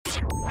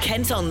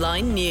Kent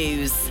Online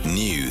News.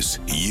 News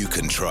you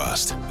can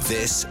trust.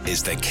 This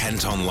is the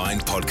Kent Online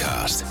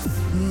Podcast.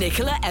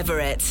 Nicola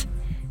Everett.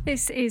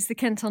 This is the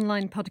Kent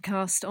Online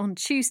Podcast on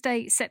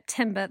Tuesday,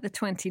 September the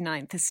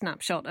 29th, a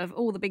snapshot of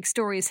all the big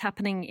stories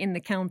happening in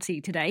the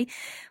county today.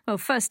 Well,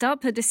 first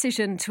up, a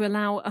decision to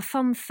allow a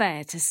fun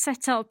fair to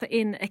set up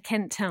in a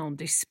Kent town,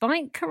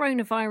 despite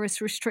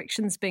coronavirus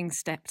restrictions being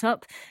stepped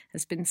up,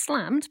 has been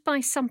slammed by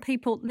some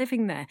people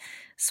living there.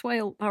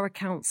 Swale Borough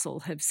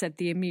Council have said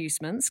the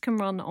amusements can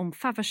run on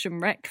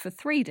Faversham Rec for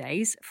 3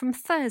 days from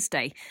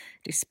Thursday,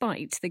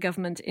 despite the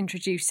government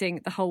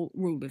introducing the whole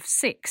rule of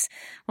 6.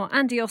 Well,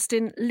 Andy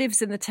Austin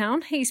lives in the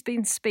town. He's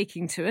been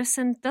speaking to us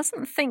and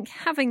doesn't think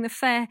having the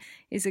fair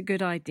is a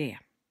good idea.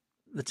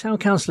 The town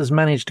council has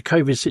managed the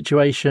COVID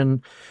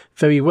situation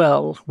very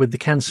well with the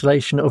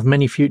cancellation of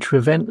many future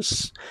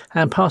events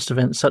and past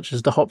events such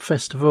as the Hop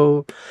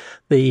Festival,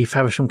 the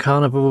Faversham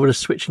Carnival, the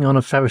switching on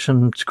of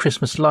Faversham's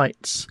Christmas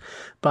lights.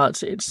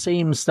 But it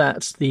seems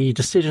that the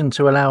decision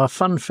to allow a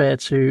fun fair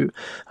to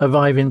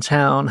arrive in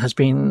town has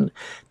been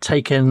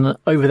taken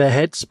over their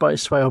heads by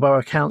Swale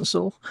Borough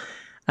Council.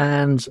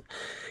 And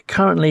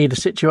currently the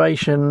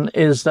situation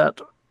is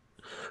that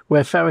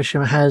where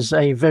Faversham has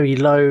a very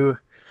low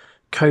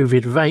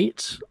COVID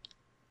rate,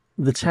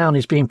 the town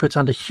is being put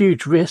under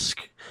huge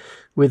risk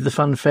with the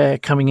fun fair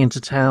coming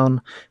into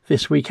town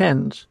this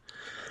weekend.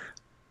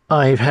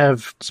 I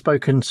have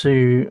spoken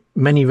to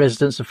many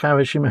residents of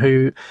Faversham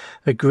who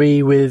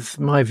agree with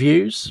my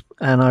views,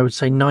 and I would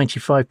say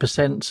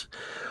 95%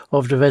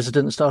 of the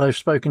residents that I've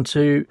spoken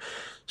to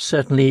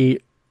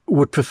certainly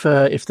would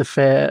prefer if the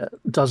fair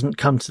doesn't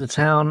come to the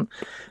town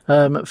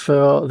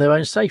for their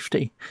own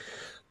safety.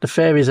 The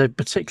fair is a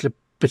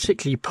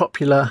particularly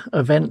popular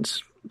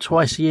event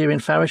twice a year in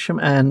Faversham,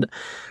 and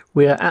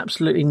we are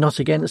absolutely not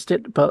against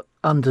it, but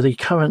under the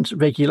current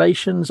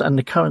regulations and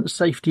the current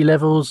safety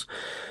levels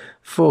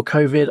for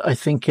COVID, I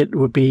think it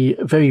would be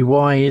very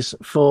wise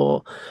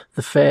for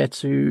the fair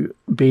to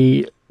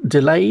be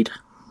delayed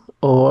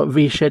or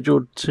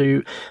rescheduled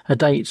to a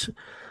date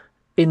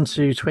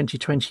into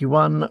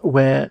 2021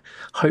 where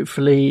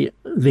hopefully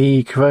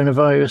the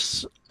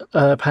coronavirus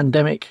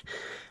pandemic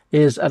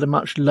is at a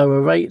much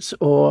lower rate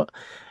or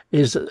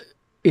is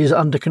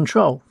under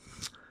control.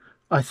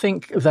 I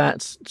think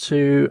that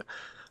to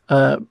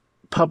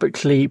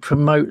publicly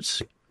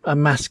promote a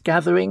mass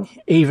gathering,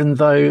 even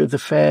though the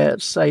fair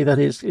say that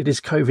it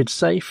is COVID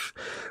safe,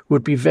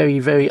 would be very,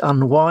 very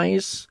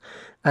unwise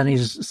and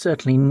is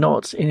certainly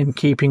not in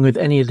keeping with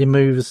any of the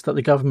moves that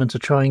the government are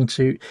trying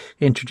to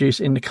introduce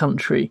in the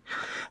country,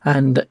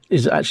 and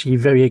is actually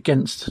very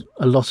against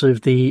a lot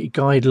of the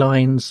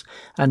guidelines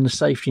and the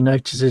safety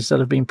notices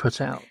that have been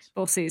put out.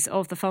 Bosses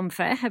of the fun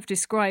fair have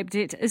described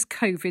it as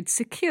COVID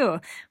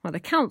secure, while the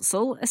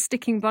council are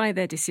sticking by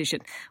their decision.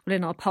 Well,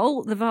 in our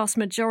poll, the vast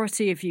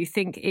majority of you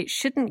think it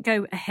shouldn't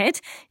go ahead.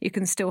 You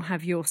can still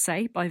have your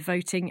say by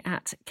voting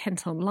at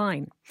Kent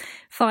Online.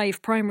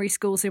 5 primary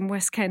schools in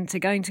West Kent are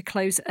going to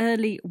close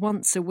early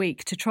once a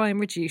week to try and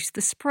reduce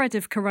the spread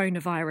of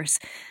coronavirus.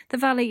 The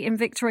Valley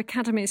Invicta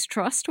Academies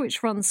Trust,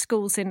 which runs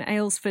schools in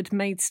Aylesford,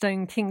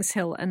 Maidstone, Kings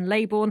Hill and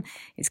Leybourne,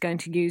 is going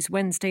to use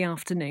Wednesday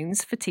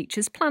afternoons for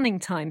teachers' planning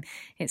time.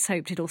 It's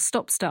hoped it'll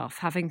stop staff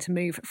having to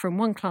move from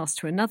one class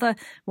to another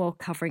while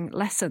covering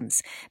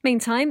lessons.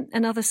 Meantime,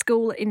 another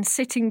school in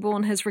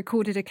Sittingbourne has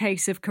recorded a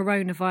case of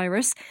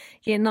coronavirus.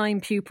 Year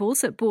 9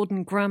 pupils at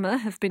Borden Grammar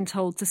have been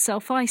told to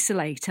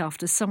self-isolate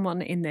after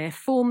someone in their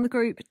form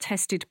group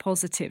tested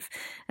positive.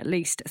 At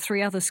least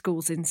 3 other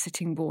schools in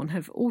Sittingbourne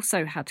have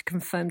also had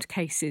confirmed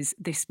cases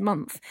this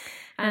month.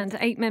 And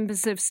 8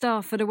 members of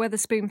staff at a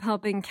Wetherspoon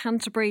pub in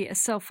Canterbury are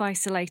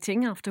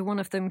self-isolating after one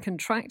of them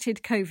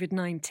contracted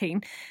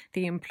COVID-19.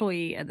 The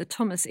employee at the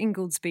Thomas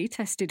Ingoldsby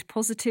tested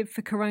positive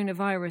for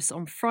coronavirus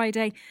on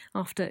Friday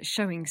after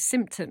showing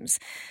symptoms.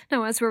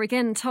 Now, as we're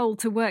again told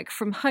to work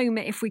from home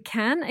if we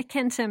can,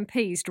 Kent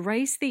MPs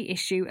raised the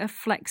issue of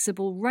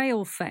flexible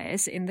rail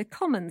fares in the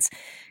Commons.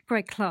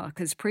 Greg Clark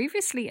has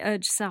previously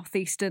urged South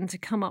Eastern to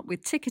come up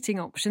with ticketing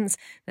options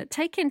that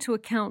take into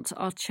account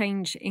our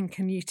change in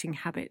commuting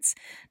habits.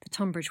 The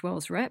Tunbridge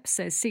Wells rep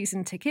says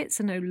season tickets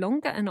are no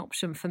longer an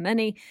option for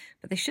many,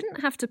 but they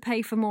shouldn't have to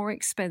pay for more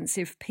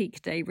expensive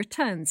peak day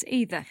returns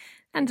either.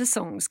 And a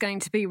song's going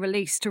to be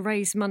released to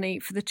raise money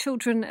for the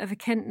children of a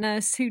Kent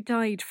nurse who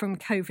died from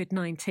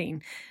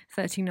COVID-19.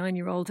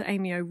 39-year-old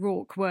Amy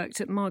O'Rourke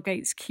worked at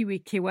Margate's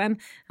QEQM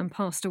and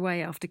passed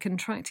away after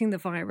contracting the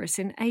virus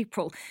in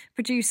April.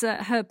 Producer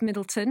Herb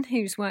Middleton,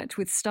 who's worked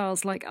with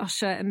stars like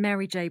Usher and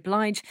Mary J.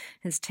 Blige,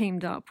 has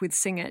teamed up with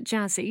singer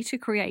Jazzy to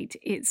create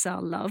It's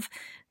Our Love.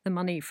 The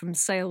money from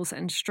sales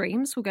and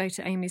streams will go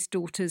to Amy's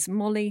daughters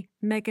Molly,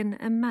 Megan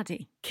and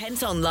Maddie.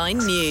 Kent Online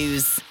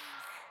News.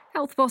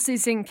 Health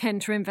bosses in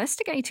Kent are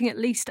investigating at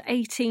least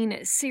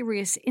 18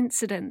 serious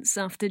incidents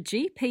after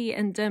GP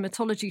and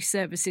dermatology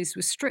services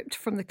were stripped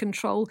from the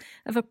control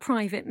of a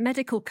private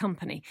medical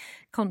company.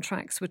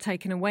 Contracts were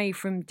taken away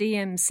from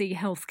DMC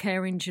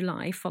Healthcare in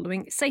July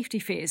following safety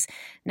fears.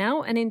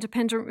 Now an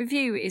independent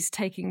review is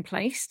taking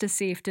place to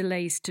see if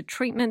delays to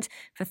treatment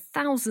for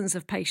thousands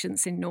of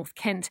patients in North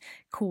Kent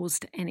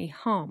caused any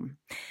harm.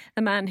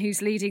 The man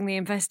who's leading the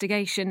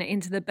investigation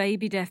into the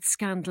baby death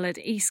scandal at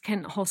East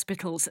Kent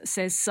hospitals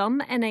says some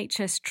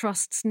NHS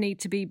trusts need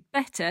to be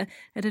better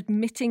at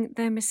admitting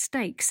their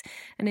mistakes.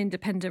 An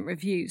independent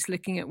review's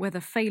looking at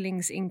whether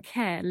failings in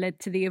care led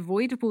to the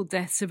avoidable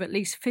deaths of at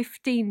least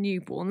 15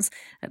 newborns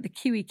at the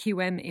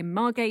QEQM in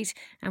Margate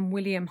and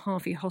William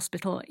Harvey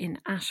Hospital in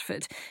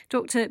Ashford.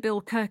 Dr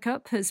Bill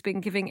Kirkup has been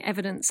giving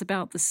evidence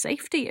about the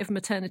safety of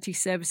maternity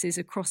services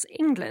across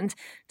England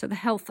to the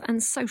Health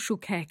and Social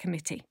Care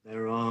Committee.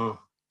 There are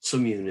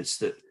some units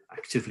that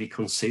actively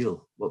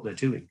conceal what they're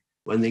doing.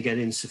 When they get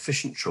in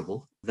sufficient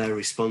trouble, their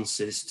response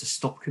is to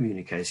stop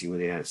communicating with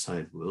the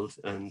outside world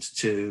and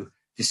to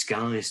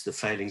disguise the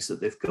failings that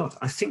they've got.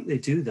 I think they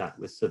do that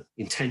with the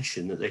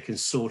intention that they can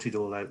sort it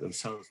all out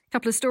themselves. A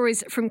couple of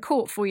stories from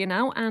court for you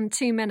now, and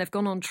 2 men have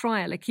gone on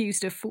trial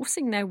accused of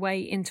forcing their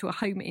way into a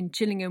home in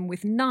Gillingham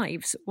with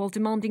knives while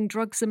demanding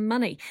drugs and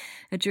money.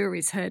 A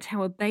jury's heard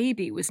how a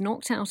baby was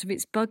knocked out of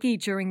its buggy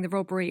during the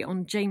robbery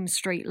on James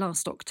Street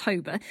last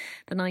October.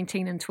 The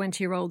 19 and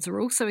 20-year-olds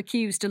are also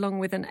accused, along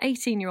with an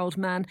 18-year-old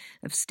man,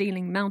 of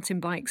stealing mountain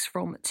bikes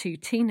from 2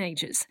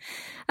 teenagers.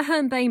 A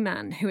Herne Bay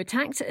man who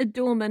attacked a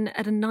doorman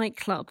at a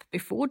nightclub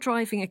before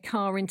driving a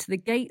car into the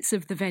gates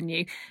of the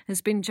venue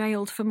has been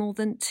jailed for more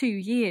than 2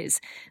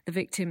 years. The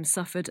victim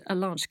suffered a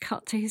large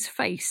cut to his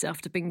face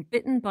after being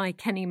bitten by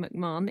Kenny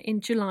McMahon in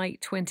July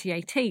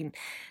 2018.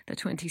 The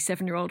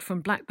 27-year-old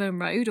from Blackburn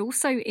Road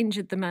also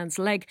injured the man's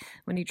leg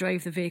when he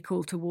drove the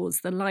vehicle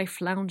towards the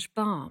Life Lounge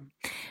bar.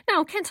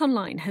 Now, Kent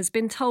Online has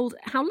been told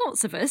how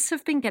lots of us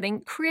have been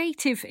getting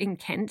creative in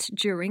Kent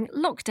during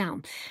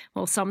lockdown.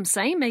 While some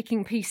say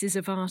making pieces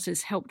of art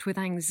has helped with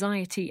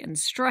anxiety and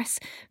stress,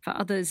 for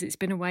others it's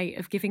been a way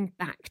of giving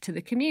back to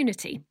the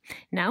community.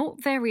 Now,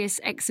 various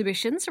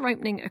exhibitions are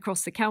opening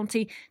across the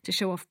county to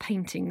show off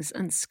paintings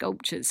and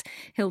sculptures.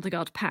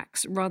 Hildegard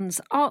Pax runs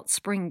Art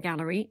Spring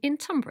Gallery in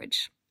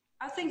Tunbridge.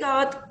 I think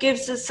art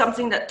gives us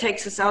something that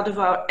takes us out of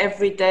our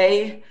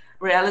everyday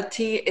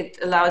reality. It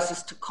allows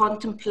us to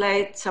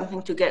contemplate,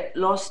 something to get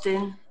lost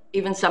in,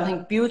 even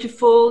something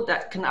beautiful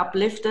that can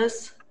uplift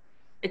us.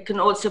 It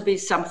can also be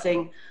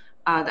something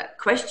that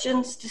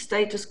questions the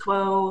status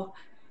quo,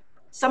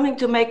 something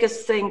to make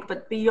us think,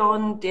 but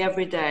beyond the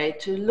everyday,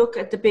 to look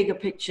at the bigger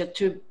picture,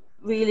 to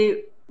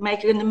really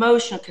make an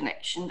emotional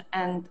connection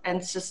and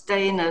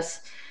sustain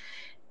us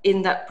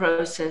in that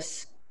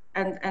process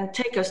and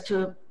take us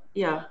to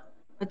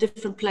a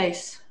different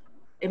place,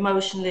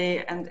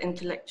 emotionally and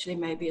intellectually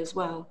maybe as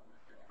well.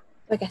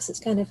 I guess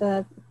it's kind of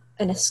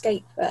an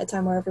escape at a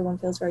time where everyone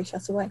feels very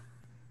shut away.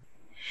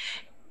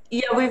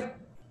 Yeah,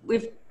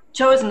 we've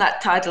chosen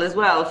that title as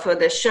well for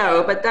the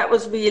show, but that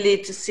was really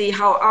to see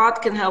how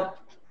art can help,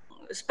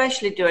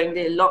 especially during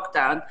the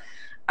lockdown,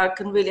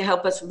 can really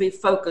help us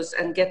refocus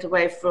and get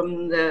away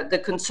from the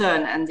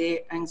concern and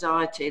the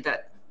anxiety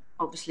that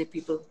obviously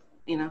people,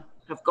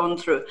 have gone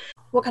through.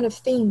 What kind of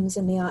themes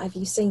in the art have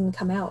you seen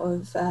come out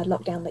of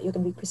lockdown that you're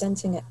going to be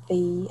presenting at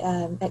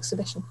the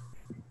exhibition?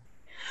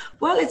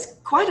 Well, it's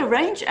quite a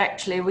range,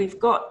 actually. We've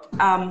got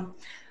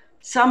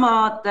some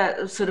art that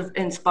is sort of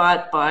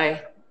inspired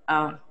by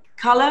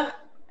colour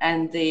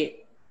and the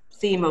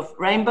theme of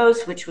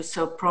rainbows, which was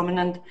so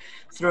prominent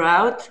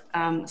throughout,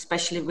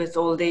 especially with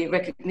all the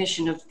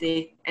recognition of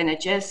the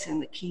NHS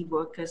and the key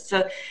workers.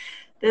 So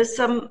there's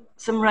some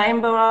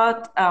rainbow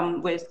art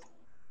with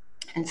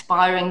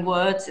inspiring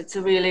words. It's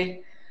a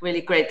really,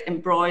 really great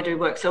embroidery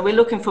work. So we're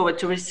looking forward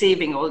to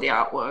receiving all the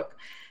artwork.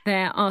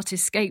 Their Art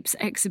Escapes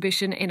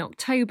exhibition in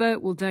October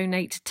will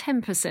donate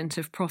 10%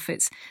 of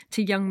profits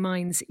to Young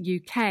Minds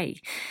UK.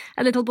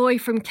 A little boy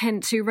from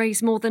Kent who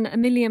raised more than £1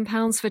 million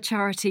for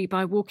charity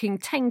by walking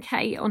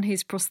 10k on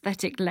his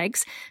prosthetic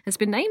legs has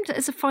been named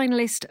as a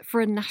finalist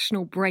for a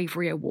National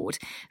Bravery Award.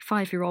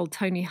 5-year-old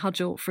Tony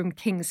Hudgell from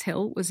Kings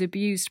Hill was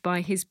abused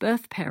by his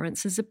birth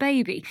parents as a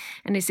baby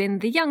and is in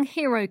the Young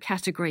Hero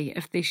category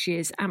of this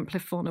year's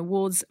Amplifon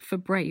Awards for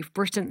Brave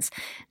Britons.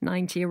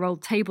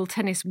 90-year-old table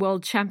tennis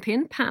world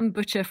champion Pam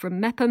Butcher from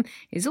Mepham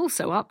is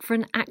also up for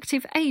an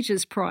Active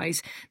Ages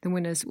Prize. The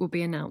winners will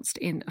be announced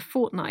in a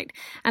fortnight.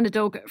 And a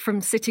dog from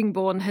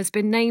Sittingbourne has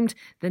been named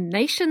the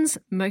nation's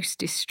most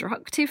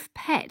destructive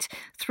pet.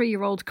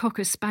 3-year-old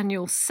Cocker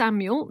Spaniel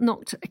Samuel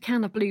knocked a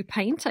can of blue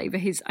paint over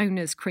his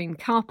owner's cream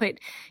carpet.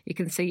 You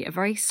can see a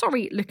very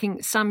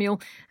sorry-looking Samuel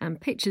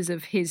and pictures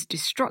of his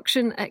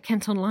destruction at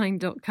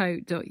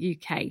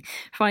kentonline.co.uk.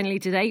 Finally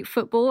today,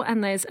 football,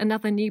 and there's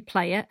another new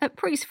player at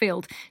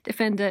Priestfield.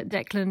 Defender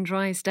Declan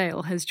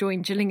Drysdale has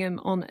joined Gillingham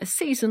on a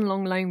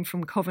season-long loan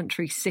from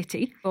Coventry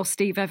City. Boss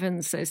Steve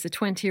Evans says the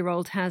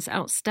 20-year-old has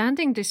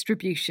outstanding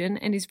distribution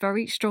and is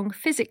very strong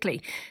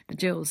physically. The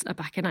Gills are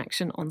back in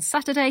action on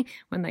Saturday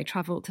when they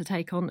travel to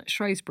take on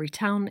Shrewsbury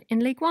Town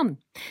in League One.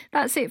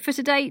 That's it for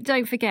today.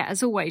 Don't forget,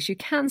 as always, you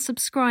can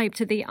subscribe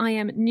to the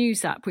IM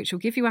News app, which will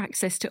give you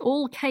access to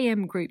all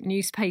KM Group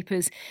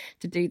newspapers.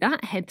 To do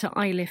that, head to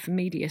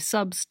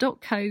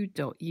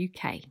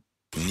ilifmediasubs.co.uk.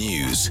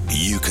 News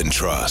you can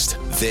trust.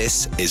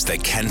 This is the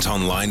Kent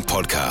Online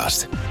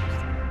Podcast.